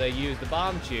be able to use the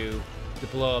Bombchu to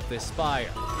blow up this spire.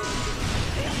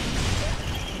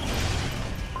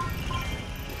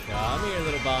 Come here,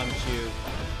 little Bombchu.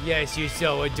 Yes, you're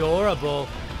so adorable.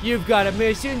 You've got a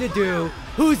mission to do.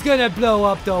 Who's gonna blow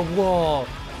up the wall?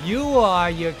 You are,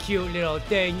 you cute little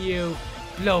thing, you.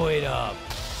 Blow it up.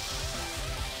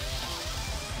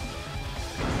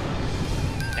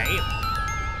 Damn.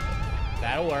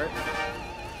 That'll work.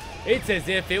 It's as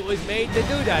if it was made to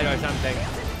do that or something.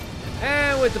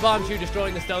 And with the Bombchu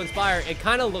destroying the stone spire, it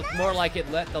kind of looked more like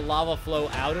it let the lava flow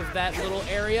out of that little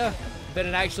area than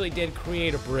it actually did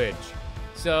create a bridge.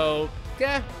 So,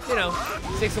 yeah, you know,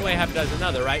 6 away, half a dozen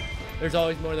another, right? There's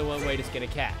always more than one way to skin a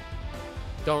cat.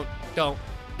 Don't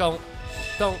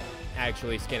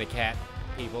actually skin a cat,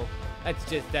 people.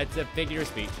 That's a figure of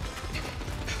speech.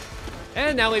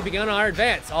 And now we've begun our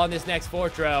advance on this next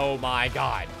fortress. Oh my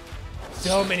god.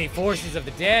 So many forces of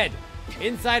the dead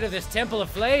inside of this temple of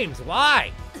flames.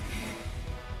 Why?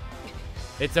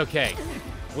 It's okay.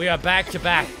 We are back to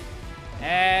back.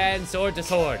 And sword to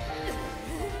sword.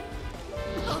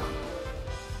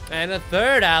 And a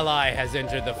third ally has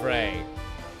entered the fray.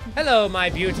 Hello, my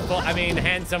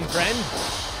handsome friend.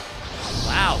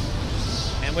 Wow.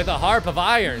 And with a harp of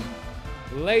iron,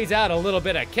 lays out a little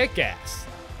bit of kick-ass.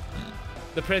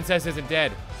 The princess isn't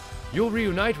dead. You'll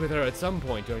reunite with her at some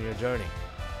point during your journey,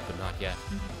 but not yet.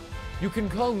 You can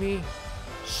call me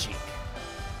Sheik.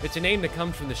 It's a name that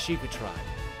comes from the Sheikah tribe.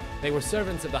 They were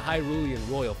servants of the Hyrulean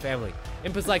royal family.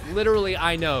 Impa's like, literally,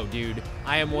 I know, dude.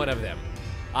 I am one of them.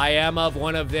 I am of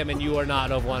one of them, and you are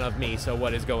not of one of me, so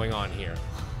what is going on here?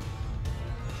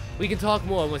 We can talk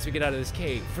more once we get out of this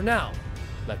cave. For now,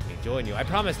 let me join you. I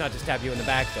promise not to stab you in the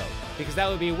back, though, because that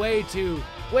would be way too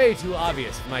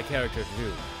obvious for my character to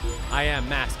do. I am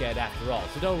Masked after all,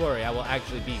 so don't worry, I will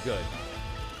actually be good.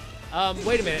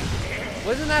 Wait a minute.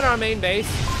 Wasn't that our main base?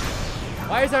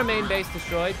 Why is our main base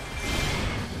destroyed?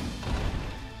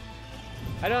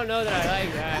 I don't know that I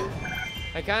like that.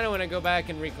 I kind of want to go back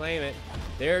and reclaim it.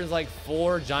 There's like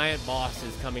 4 giant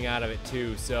bosses coming out of it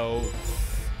too, so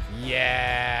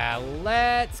yeah,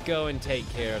 let's go and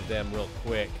take care of them real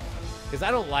quick. Because I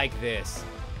don't like this.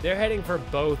 They're heading for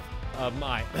both of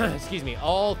my, excuse me,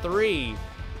 all 3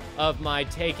 of my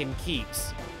taken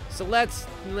keeps. So let's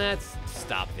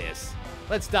stop this.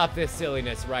 Let's stop this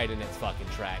silliness right in its fucking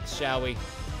tracks, shall we?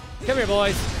 Come here,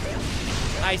 boys.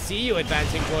 I see you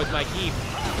advancing towards my keep.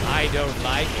 I don't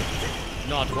like it.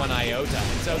 Not one iota.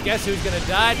 And so guess who's gonna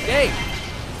die today?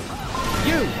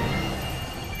 You!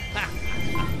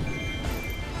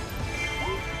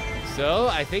 So,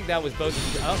 I think that was both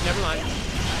of the, oh, never mind.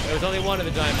 There was only one of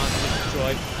the giant monsters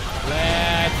destroyed.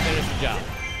 Let's finish the job.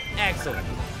 Excellent.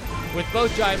 With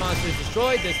both giant monsters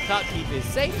destroyed, this top keep is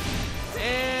safe.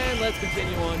 And let's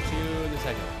continue on to the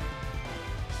second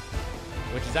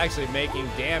one, which is actually making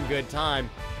damn good time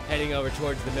heading over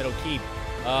towards the middle keep.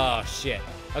 Oh, shit.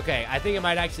 Okay, I think it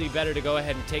might actually be better to go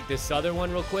ahead and take this southern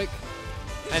one real quick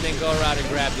and then go around and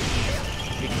grab the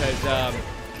east because,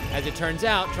 as it turns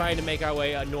out, trying to make our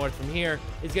way north from here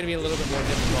is going to be a little bit more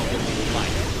difficult than we would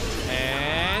like.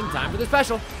 And time for the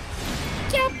special.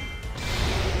 Yep.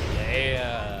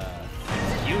 Yeah.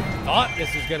 You thought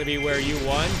this was going to be where you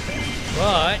won,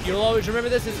 but you'll always remember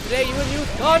this as the day you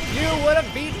thought you would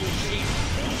have beaten Sheik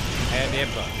and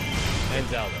Impa and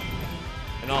Zelda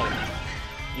and all of them.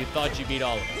 You thought you beat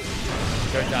all of them.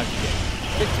 Turns out you did.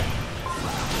 Good job.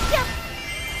 Yep.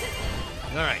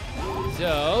 All right.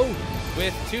 So,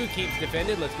 with 2 keeps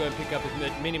defended, let's go and pick up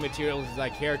as many materials as I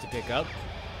care to pick up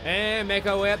and make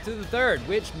our way up to the 3rd,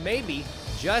 which maybe,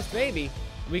 just maybe,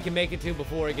 we can make it to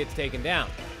before it gets taken down.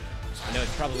 I know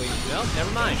it's probably, well,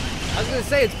 never mind. I was gonna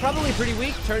say it's probably pretty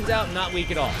weak. Turns out not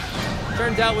weak at all.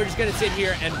 Turns out we're just gonna sit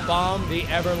here and bomb the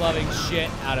ever-loving shit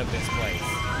out of this place.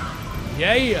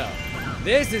 Yeah,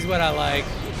 this is what I like.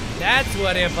 That's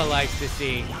what Impa likes to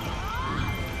see.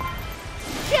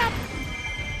 Yep.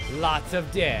 Lots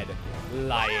of dead.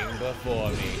 lying before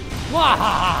me.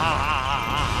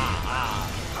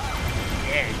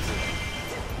 Excellent.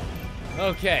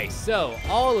 Okay, so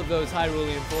all of those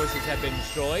Hyrulean forces have been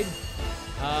destroyed.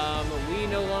 We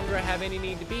no longer have any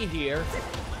need to be here.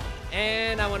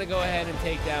 And I want to go ahead and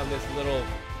take down this little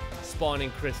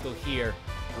spawning crystal here,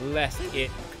 lest it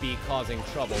be causing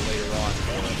trouble later on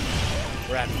for us.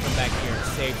 We're going to have to come back here and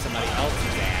save somebody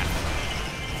else's ass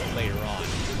later on.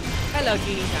 Hello,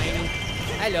 teeny tiny.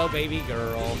 Hello, baby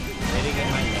girl. Sitting in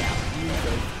my lap.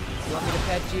 You want me to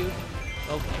pet you?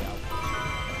 Okay,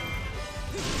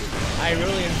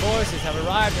 Hyrulean forces have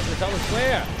arrived at the Tunnel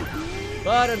Square.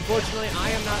 But unfortunately,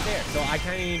 I am not there. So I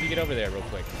kind of need to get over there real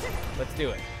quick. Let's do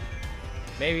it.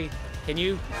 Maybe, can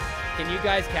you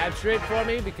guys capture it for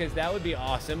me? Because that would be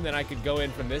awesome. Then I could go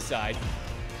in from this side.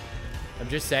 I'm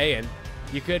just saying,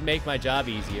 you could make my job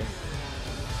easier.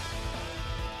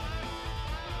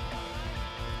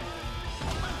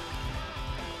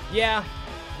 Yeah,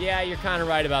 you're kind of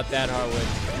right about that, Harwood.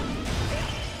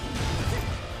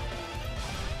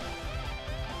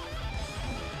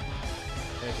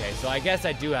 Okay, so I guess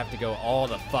I do have to go all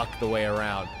the fuck the way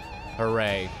around.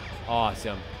 Hooray.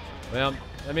 Awesome. Well,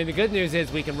 I mean, the good news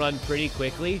is we can run pretty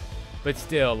quickly, but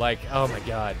still, like, oh my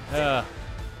god.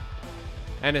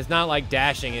 And it's not like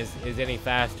dashing is any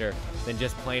faster than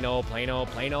just plain old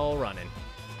running.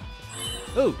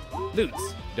 Ooh,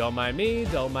 loots. Don't mind me.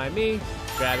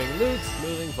 Grabbing loots,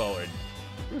 moving forward.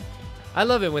 I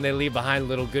love it when they leave behind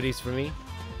little goodies for me.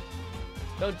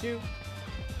 Don't you?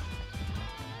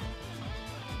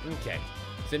 Okay,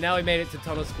 so now we made it to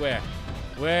Tunnel Square,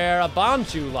 where a bomb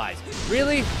chew lies.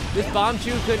 Really? This bomb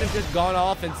chew couldn't have just gone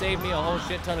off and saved me a whole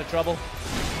shit ton of trouble?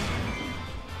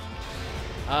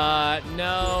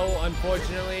 No,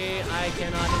 unfortunately, I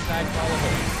cannot in fact call a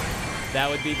horse. That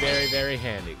would be very, very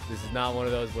handy. This is not one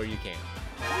of those where you can.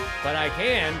 But I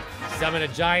can summon a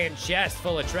giant chest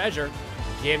full of treasure.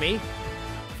 Gimme.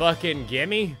 Fucking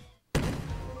gimme.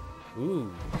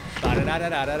 Ooh.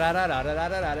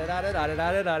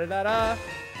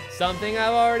 Something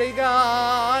I've already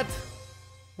got.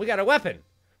 We got a weapon.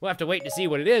 We'll have to wait to see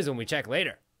what it is when we check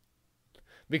later.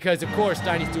 Because, of course,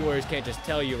 Dynasty Warriors can't just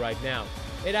tell you right now.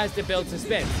 It has to build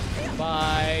suspense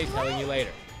by telling you later.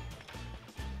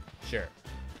 Sure.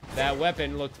 That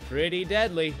weapon looks pretty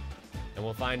deadly. And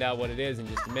we'll find out what it is in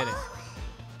just a minute.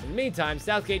 In the meantime,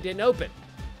 South Gate didn't open.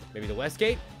 Maybe the West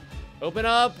Gate? Open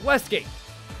up West Gate.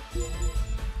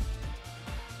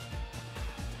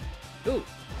 Ooh,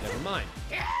 never mind.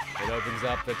 It opens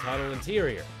up the tunnel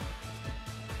interior.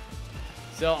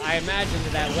 So I imagine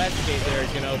that West Gate there is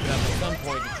going to open up at some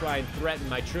point to try and threaten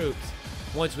my troops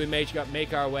once we make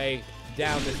our way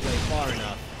down this way far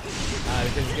enough.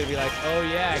 Because it's going to be like, oh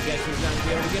yeah, I guess he's not going to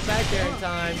be able to get back there in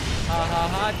time. Ha ha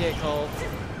ha, dickhole.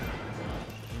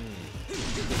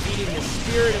 Defeating the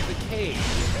spirit of the cave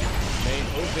may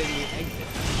open the exit.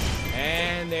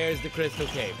 And there's the crystal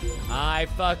cave. I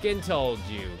fucking told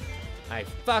you. I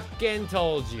fucking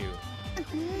told you.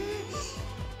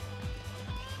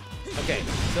 Okay,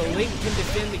 so Link can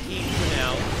defend the keys for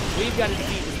now. We've got to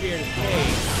defeat the spirit of the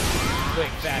cave.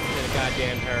 Quick, fast, in a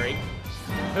goddamn hurry.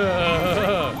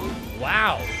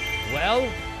 Wow. Well,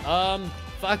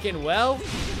 fucking well.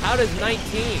 How does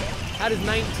 19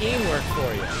 work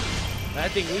for you? I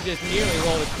think we just nearly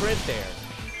rolled a crit there.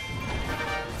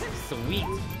 Sweet.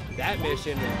 That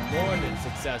mission is more than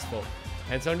successful.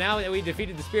 And so now that we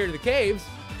defeated the spirit of the caves,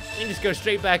 we can just go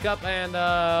straight back up and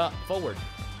forward.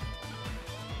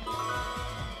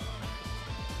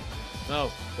 Oh,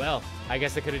 well, I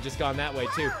guess I could have just gone that way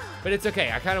too. But it's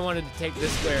okay, I kind of wanted to take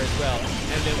this square as well.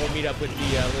 And then we'll meet up with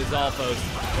the Lizalfos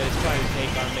that is trying to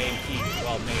take our main keep.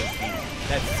 Well, main keep.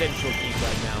 That's central keep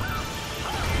right now.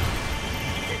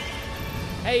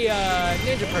 Hey,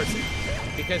 ninja person.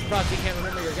 Because Proxy can't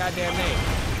remember your goddamn name.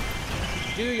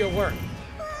 Do your work.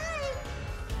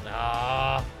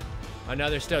 Ah,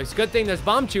 another stone. It's a good thing there's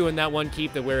bomb chew in that one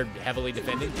keep that we're heavily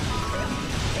defending.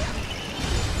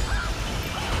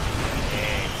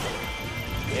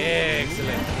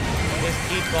 Excellent. This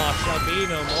keep boss shall be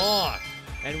no more.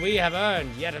 And we have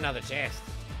earned yet another chest.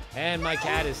 And my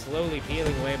cat is slowly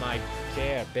peeling away my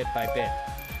chair bit by bit.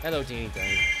 Hello, teeny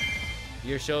tiny.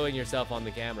 You're showing yourself on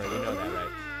the camera. You know that, right?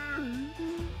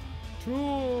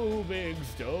 2 big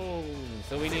stones.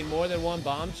 So we need more than one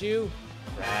bomb chew?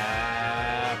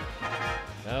 Crap.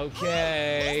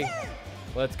 Okay.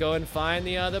 Let's go and find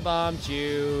the other bomb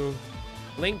chew.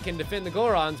 Link can defend the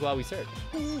Gorons while we search.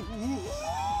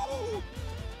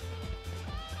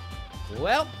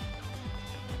 Well,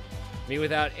 me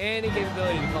without any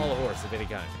capability to call a horse of any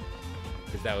kind.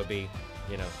 Because that would be,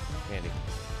 you know, handy.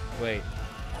 Wait.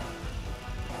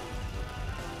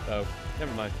 Oh,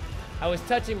 never mind. I was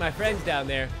touching my friends down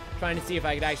there, trying to see if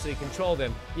I could actually control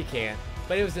them. You can't.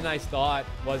 But it was a nice thought,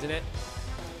 wasn't it?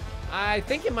 I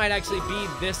think it might actually be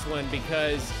this one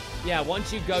because, yeah,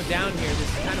 once you go down here,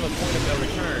 this is kind of a point of no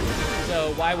return.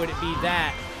 So why would it be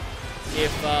that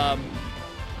if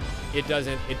it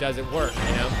doesn't work,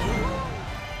 you know?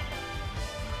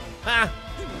 Ah!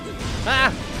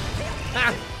 Ah!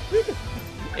 Ah!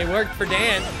 It worked for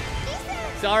Dan.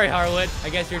 Sorry, Harwood. I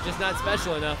guess you're just not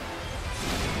special enough.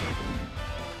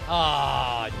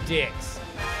 Aw, dicks.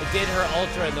 It did her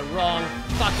ultra in the wrong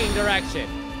fucking direction.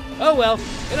 Oh well,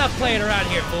 enough playing around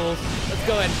here, fools. Let's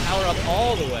go ahead and power up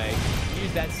all the way.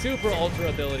 Use that super ultra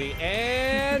ability,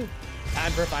 and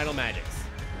time for final magics.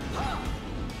 I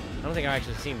don't think I've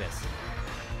actually seen this.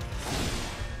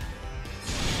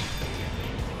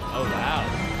 Oh wow.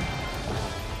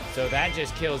 So that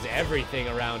just kills everything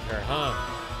around her, huh?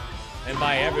 And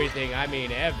by everything, I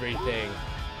mean everything.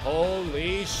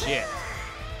 Holy shit.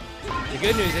 The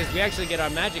good news is we actually get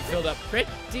our magic filled up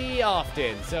pretty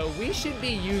often, so we should be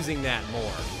using that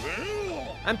more.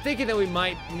 I'm thinking that we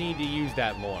might need to use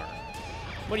that more.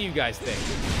 What do you guys think?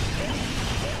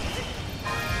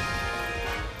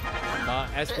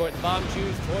 Escort the bomb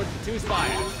chews towards the 2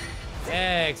 spires.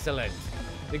 Excellent.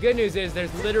 The good news is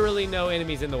there's literally no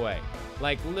enemies in the way.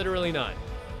 Like, literally none.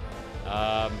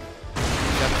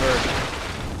 Except for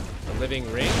a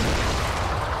living ring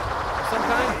of some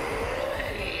kind.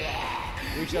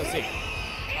 We shall see.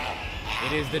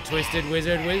 It is the Twisted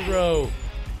Wizard Wizro.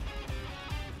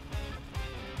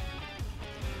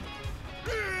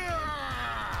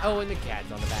 Oh, and the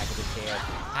cat's on the back of the chair.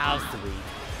 How sweet.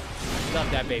 Love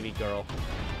that baby girl.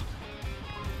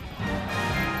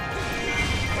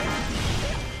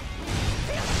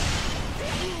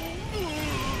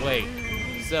 Wait,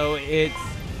 so it's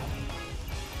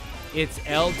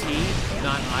LT,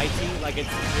 not IT? Like it's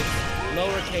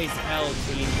lowercase LT,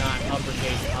 not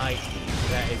uppercase IT.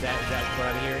 Is that what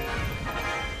I'm hearing?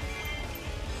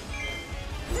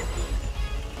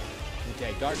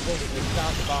 Okay, dark forces will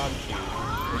stop the bomb cube,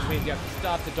 which means you have to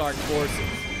stop the dark forces.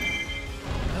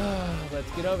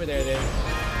 Let's get over there then.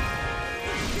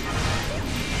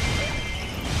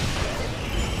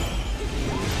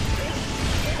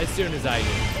 As soon as I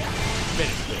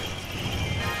finish this.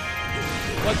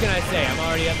 What can I say? I'm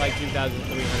already at like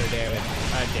 2,300 damage.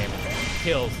 Damage.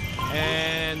 Kills.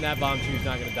 And that bomb shoe's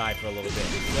not gonna die for a little bit.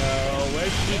 So,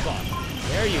 where's the keep off?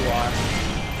 There you are.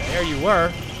 There you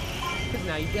were. Because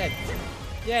now you're dead.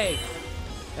 Yay.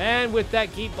 And with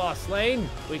that keep boss slain,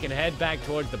 we can head back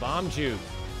towards the bomb tube.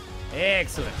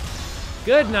 Excellent.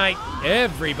 Good night,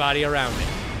 everybody around me.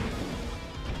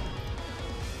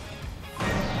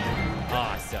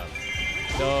 Awesome.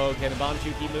 So, can the bomb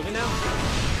tube keep moving now?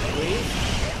 Please?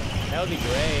 That would be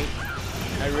great.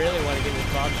 I really want to get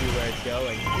this bomb tube where it's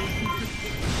going.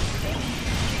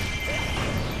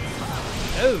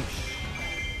 Oosh.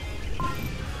 I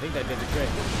think that did the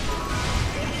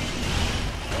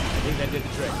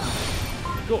trick.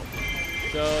 Cool.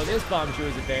 So this bomb shoe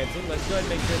is advancing. Let's go ahead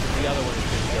and make sure that the other one is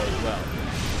good to go as well.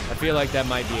 I feel like that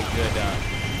might be a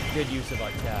good use of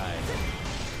our time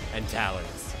and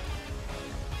talents.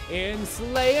 In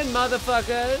slaying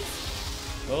motherfuckers.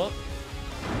 Oh.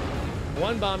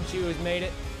 One bomb chew has made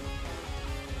it.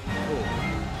 Cool.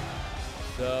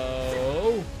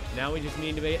 So now we just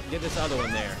need to get this other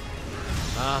one there.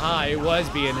 Aha, it was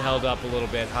being held up a little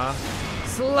bit, huh?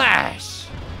 Slash!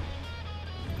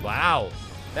 Wow.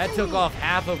 That took off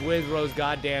half of Wizro's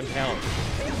goddamn health.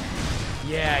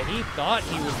 Yeah, he thought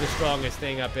he was the strongest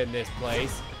thing up in this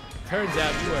place. Turns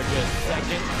out you are just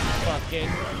second fucking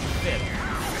fiddle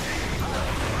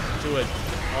to an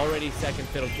already second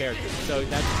fiddle character. So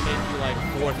that should make you like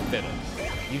fourth fiddle.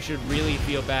 You should really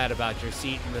feel bad about your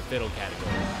seat in the fiddle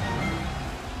category.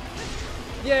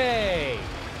 Yay!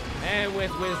 And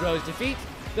with Wizro's defeat,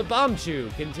 the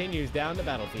Bombchu continues down the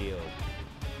battlefield.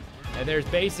 And there's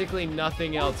basically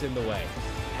nothing else in the way.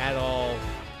 At all,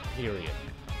 period.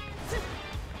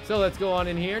 So let's go on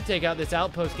in here, take out this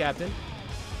outpost captain.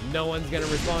 No one's gonna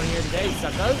respawn here today,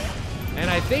 suckers. And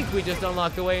I think we just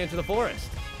unlocked the way into the forest.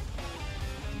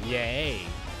 Yay.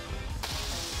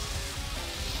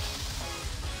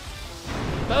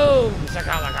 Boom!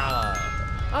 Shakalaka!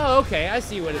 Oh, okay, I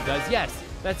see what it does. Yes,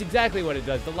 that's exactly what it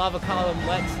does. The lava column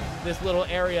lets this little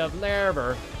area of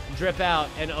lava drip out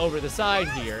and over the side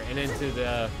here and into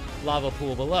the lava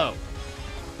pool below.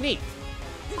 Neat.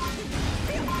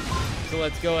 So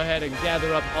let's go ahead and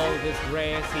gather up all of this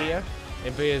grass here.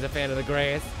 And be as a fan of the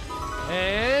grass.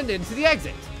 And into the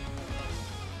exit.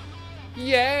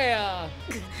 Yeah!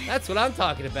 That's what I'm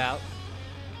talking about.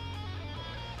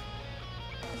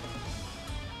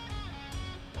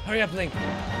 Hurry up, Link.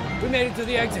 We made it to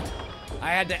the exit.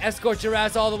 I had to escort your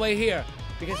ass all the way here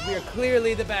because we are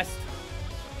clearly the best.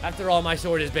 After all, my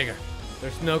sword is bigger.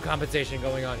 There's no compensation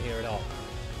going on here at all.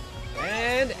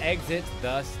 And exit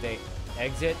the stage.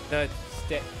 Exit the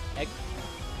stage.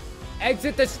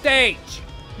 Exit the stage!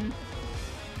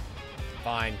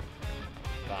 Fine.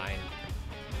 Fine.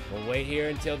 We'll wait here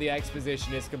until the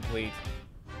exposition is complete.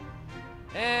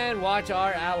 And watch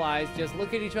our allies just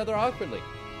look at each other awkwardly.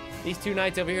 These two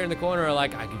knights over here in the corner are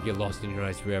like, I could get lost in your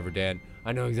eyes forever, Dan.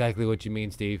 I know exactly what you mean,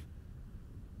 Steve.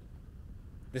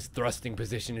 This thrusting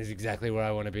position is exactly where I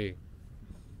want to be.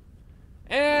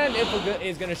 And Impa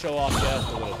is going to show off just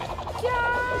a little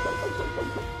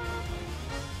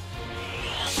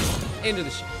bit. Into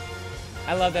the ship.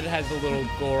 I love that it has the little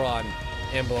Goron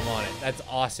emblem on it. That's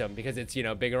awesome because it's, you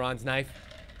know, Bigoron's knife.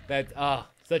 That's,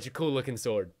 such a cool looking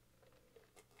sword.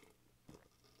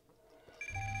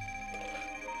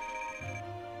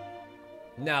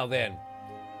 Now then,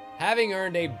 having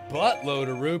earned a buttload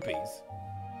of rupees,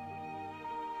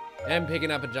 and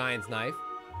picking up a giant's knife,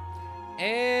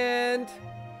 and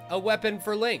a weapon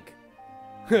for Link.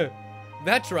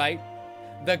 That's right,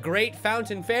 the Great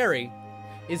Fountain Fairy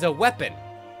is a weapon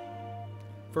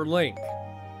for Link.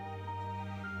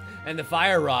 And the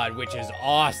Fire Rod, which is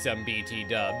awesome, BT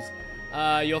dubs.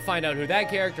 You'll find out who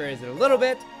that character is in a little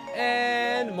bit,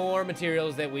 and more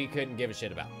materials that we couldn't give a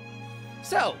shit about.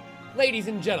 So, ladies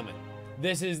and gentlemen,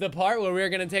 this is the part where we're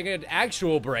gonna take an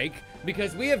actual break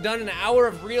because we have done an hour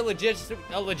of real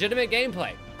legitimate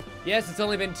gameplay. Yes, it's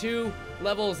only been 2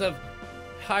 levels of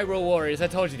Hyrule Warriors. I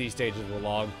told you these stages were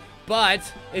long,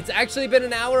 but it's actually been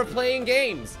an hour of playing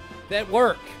games that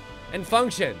work and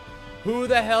function. Who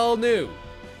the hell knew?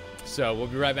 So we'll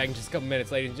be right back in just a couple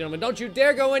minutes, ladies and gentlemen. Don't you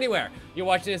dare go anywhere. You're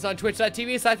watching this on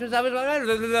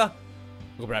twitch.tv/.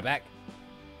 We'll be right back.